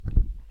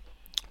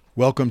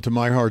Welcome to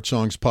My Heart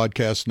Songs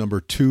podcast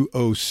number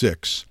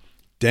 206,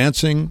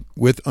 Dancing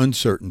with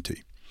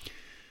Uncertainty.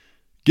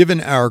 Given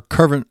our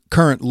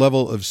current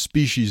level of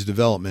species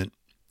development,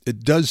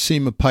 it does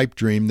seem a pipe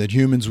dream that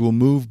humans will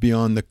move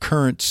beyond the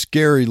current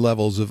scary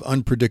levels of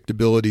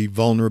unpredictability,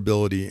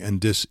 vulnerability, and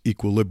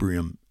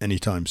disequilibrium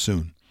anytime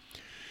soon.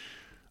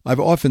 I've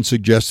often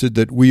suggested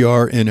that we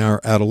are in our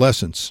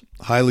adolescence,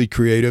 highly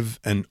creative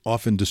and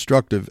often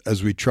destructive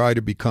as we try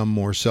to become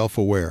more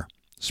self-aware,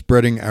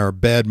 spreading our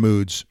bad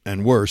moods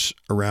and worse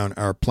around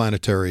our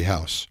planetary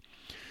house.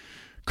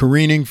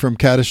 Careening from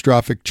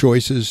catastrophic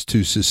choices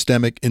to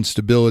systemic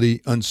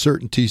instability,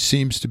 uncertainty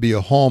seems to be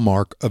a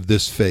hallmark of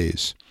this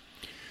phase.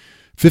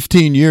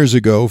 15 years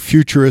ago,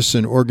 futurists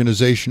and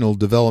organizational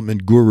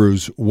development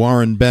gurus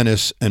Warren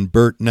Bennis and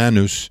Bert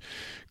Nanus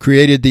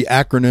created the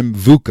acronym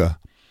VUCA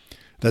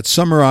that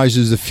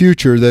summarizes the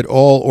future that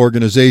all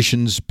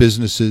organizations,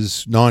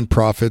 businesses,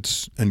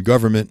 nonprofits, and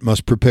government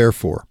must prepare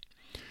for.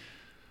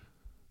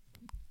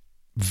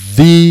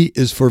 V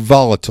is for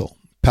volatile,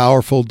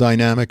 powerful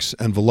dynamics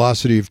and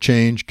velocity of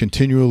change,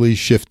 continually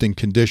shifting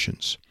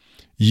conditions.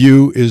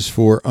 U is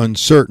for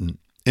uncertain,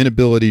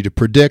 inability to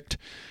predict,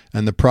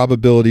 and the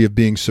probability of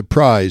being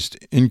surprised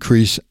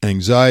increase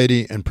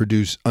anxiety and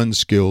produce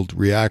unskilled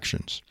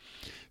reactions.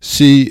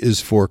 C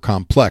is for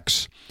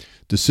complex.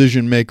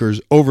 Decision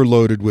makers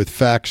overloaded with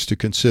facts to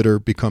consider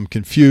become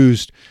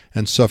confused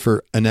and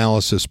suffer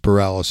analysis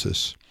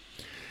paralysis.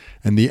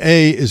 And the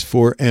A is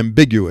for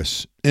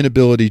ambiguous.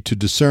 Inability to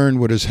discern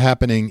what is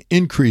happening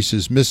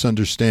increases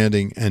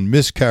misunderstanding and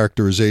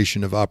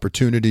mischaracterization of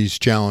opportunities,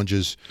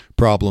 challenges,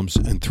 problems,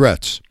 and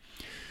threats.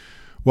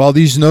 While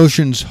these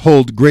notions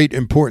hold great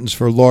importance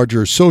for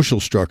larger social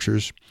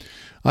structures,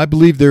 I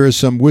believe there is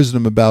some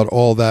wisdom about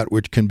all that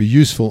which can be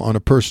useful on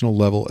a personal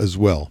level as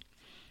well.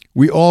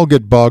 We all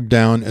get bogged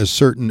down as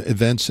certain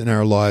events in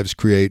our lives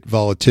create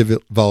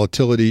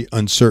volatility,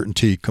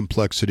 uncertainty,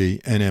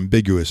 complexity, and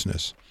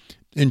ambiguousness.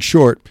 In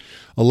short,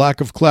 a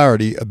lack of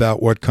clarity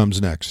about what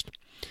comes next.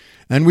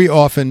 And we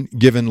often,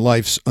 given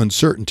life's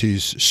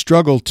uncertainties,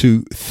 struggle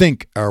to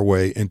think our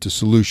way into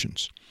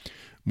solutions.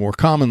 More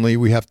commonly,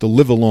 we have to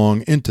live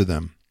along into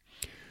them.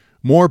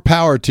 More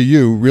power to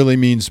you really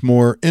means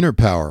more inner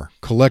power,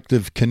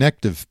 collective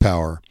connective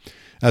power,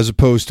 as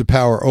opposed to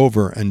power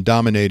over and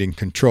dominating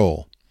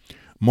control.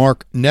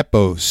 Mark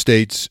Nepo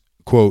states,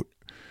 quote,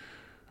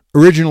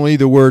 "Originally,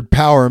 the word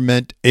power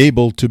meant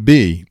able to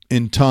be.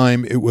 In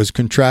time, it was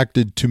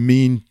contracted to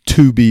mean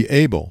to be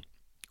able.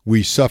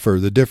 We suffer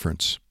the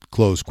difference."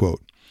 Close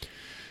quote.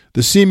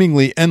 The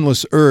seemingly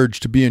endless urge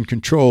to be in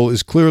control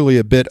is clearly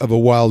a bit of a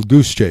wild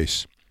goose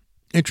chase.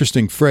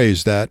 Interesting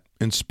phrase that,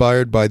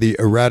 inspired by the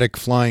erratic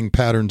flying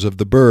patterns of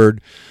the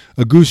bird,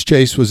 a goose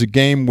chase was a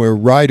game where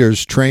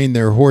riders trained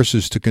their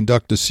horses to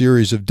conduct a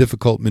series of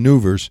difficult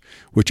maneuvers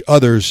which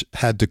others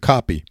had to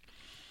copy.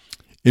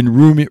 In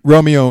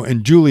Romeo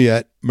and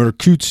Juliet,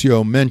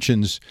 Mercutio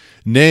mentions,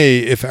 "Nay,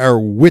 if our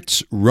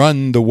wits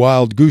run the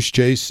wild goose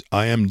chase,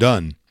 I am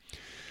done."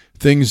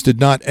 Things did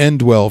not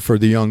end well for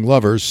the young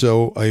lovers,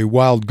 so a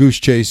wild goose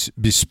chase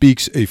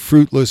bespeaks a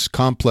fruitless,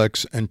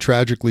 complex, and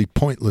tragically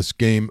pointless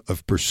game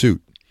of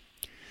pursuit.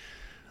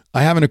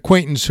 I have an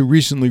acquaintance who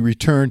recently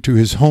returned to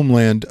his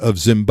homeland of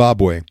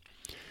Zimbabwe.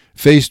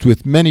 Faced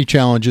with many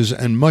challenges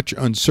and much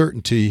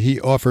uncertainty,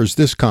 he offers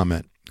this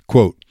comment,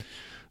 quote,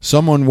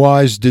 "Someone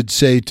wise did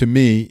say to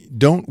me,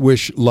 don't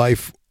wish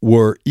life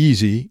were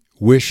easy,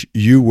 wish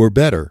you were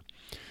better.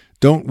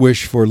 Don't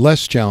wish for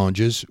less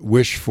challenges,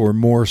 wish for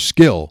more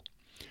skill.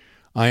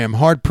 I am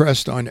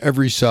hard-pressed on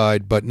every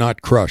side, but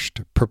not crushed,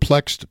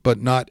 perplexed,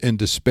 but not in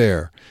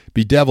despair,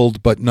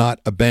 bedeviled, but not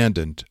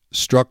abandoned,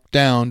 struck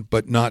down,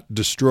 but not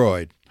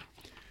destroyed,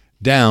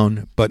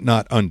 down, but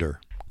not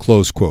under."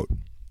 Close quote.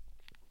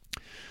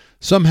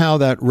 Somehow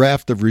that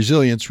raft of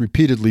resilience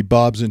repeatedly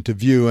bobs into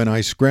view, and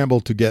I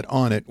scramble to get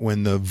on it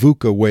when the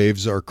VUCA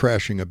waves are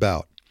crashing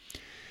about.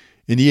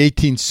 In the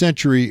 18th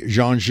century,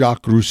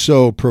 Jean-Jacques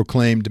Rousseau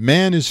proclaimed,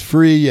 "Man is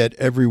free, yet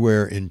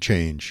everywhere in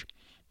change."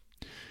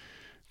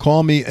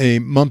 Call me a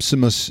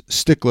Mumpsimus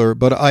stickler,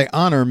 but I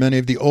honor many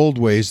of the old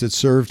ways that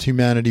served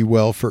humanity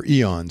well for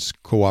eons: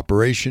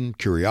 cooperation,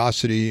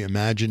 curiosity,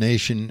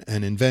 imagination,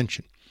 and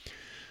invention.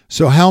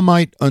 So how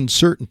might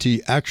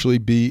uncertainty actually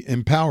be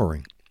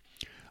empowering?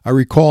 I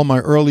recall my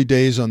early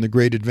days on the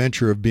great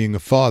adventure of being a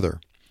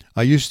father.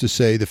 I used to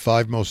say the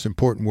 5 most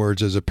important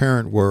words as a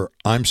parent were,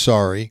 "I'm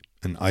sorry,"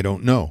 and "I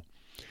don't know."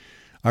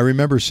 I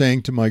remember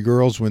saying to my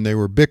girls when they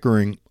were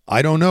bickering,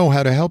 "I don't know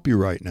how to help you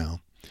right now."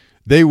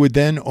 They would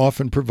then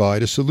often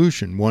provide a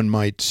solution. One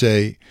might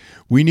say,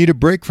 "We need a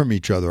break from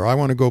each other. I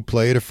want to go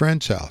play at a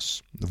friend's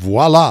house."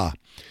 Voila!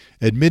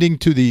 Admitting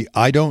to the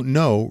 "I don't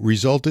know"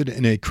 resulted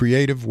in a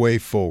creative way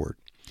forward.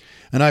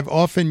 And I've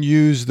often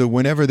used the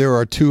 "whenever there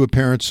are 2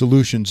 apparent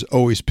solutions,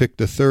 always pick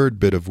the 3rd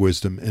bit of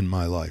wisdom in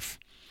my life.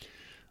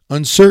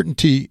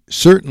 Uncertainty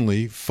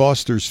certainly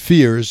fosters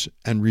fears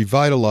and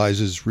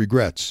revitalizes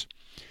regrets.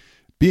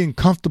 Being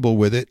comfortable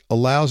with it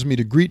allows me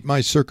to greet my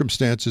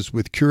circumstances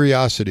with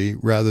curiosity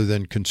rather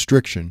than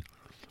constriction,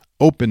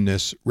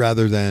 openness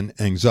rather than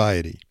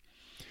anxiety.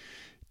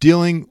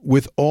 Dealing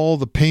with all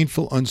the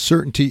painful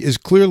uncertainty is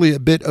clearly a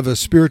bit of a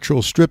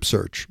spiritual strip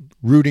search,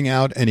 rooting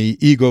out any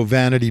ego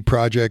vanity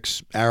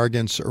projects,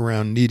 arrogance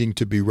around needing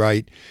to be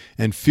right,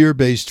 and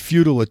fear-based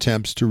futile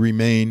attempts to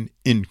remain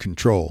in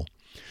control.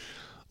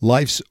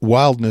 Life's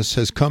wildness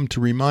has come to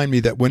remind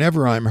me that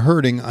whenever I'm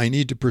hurting, I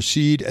need to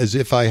proceed as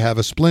if I have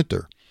a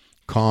splinter,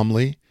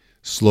 calmly,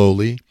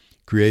 slowly,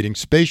 creating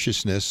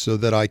spaciousness so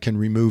that I can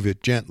remove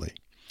it gently.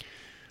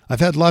 I've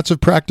had lots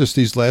of practice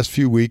these last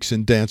few weeks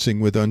in dancing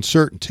with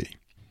uncertainty.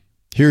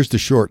 Here's the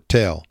short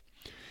tale.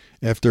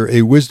 After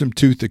a wisdom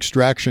tooth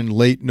extraction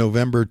late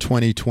November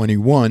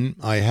 2021,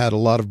 I had a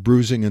lot of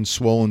bruising and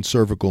swollen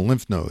cervical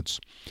lymph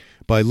nodes.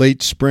 By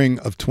late spring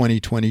of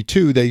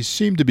 2022, they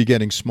seemed to be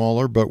getting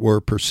smaller but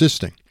were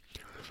persisting.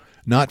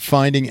 Not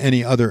finding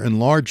any other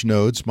enlarged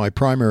nodes, my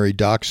primary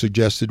doc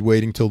suggested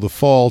waiting till the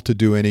fall to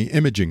do any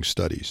imaging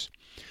studies.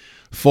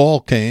 Fall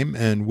came,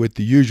 and with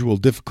the usual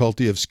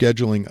difficulty of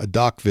scheduling a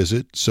doc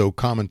visit, so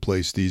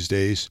commonplace these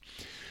days,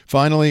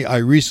 finally I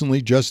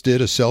recently just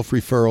did a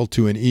self-referral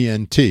to an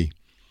ENT.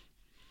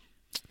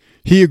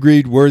 He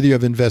agreed worthy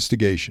of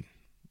investigation.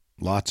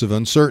 Lots of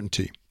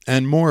uncertainty,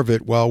 and more of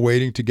it while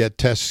waiting to get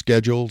test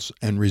schedules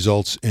and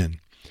results in.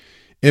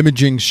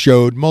 Imaging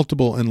showed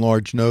multiple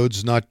enlarged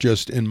nodes, not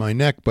just in my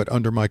neck, but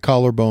under my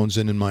collarbones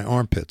and in my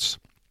armpits.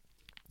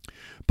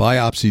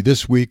 Biopsy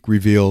this week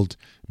revealed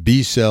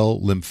B-cell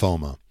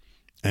lymphoma.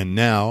 And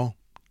now,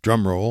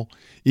 drumroll,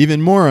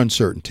 even more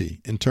uncertainty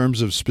in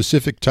terms of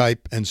specific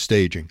type and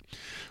staging.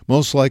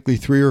 Most likely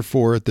 3 or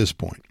 4 at this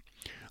point.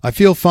 I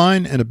feel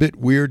fine and a bit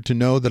weird to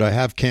know that I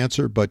have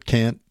cancer but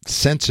can't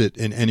sense it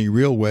in any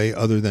real way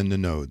other than the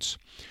nodes.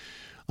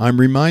 I'm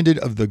reminded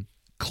of the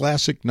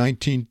classic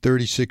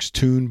 1936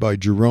 tune by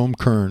Jerome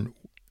Kern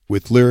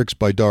with lyrics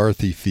by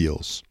Dorothy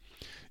Fields.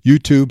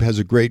 YouTube has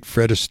a great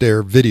Fred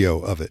Astaire video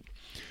of it.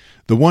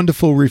 The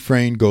wonderful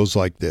refrain goes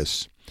like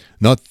this: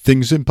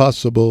 "Nothing's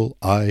impossible,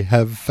 I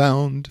have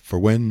found, for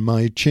when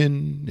my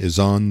chin is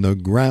on the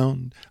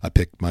ground, I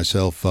pick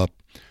myself up,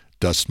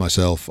 dust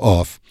myself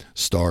off,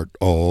 start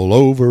all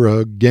over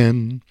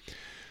again."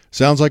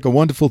 Sounds like a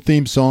wonderful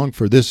theme song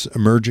for this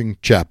emerging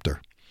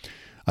chapter.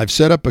 I've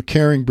set up a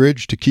caring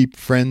bridge to keep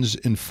friends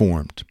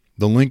informed.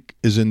 The link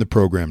is in the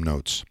program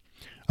notes.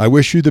 I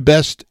wish you the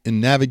best in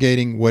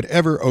navigating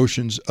whatever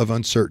oceans of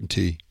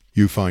uncertainty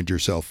you find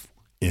yourself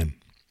in.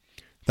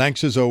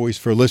 Thanks as always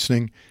for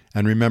listening,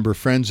 and remember,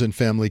 friends and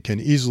family can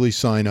easily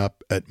sign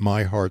up at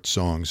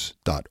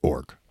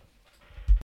myheartsongs.org.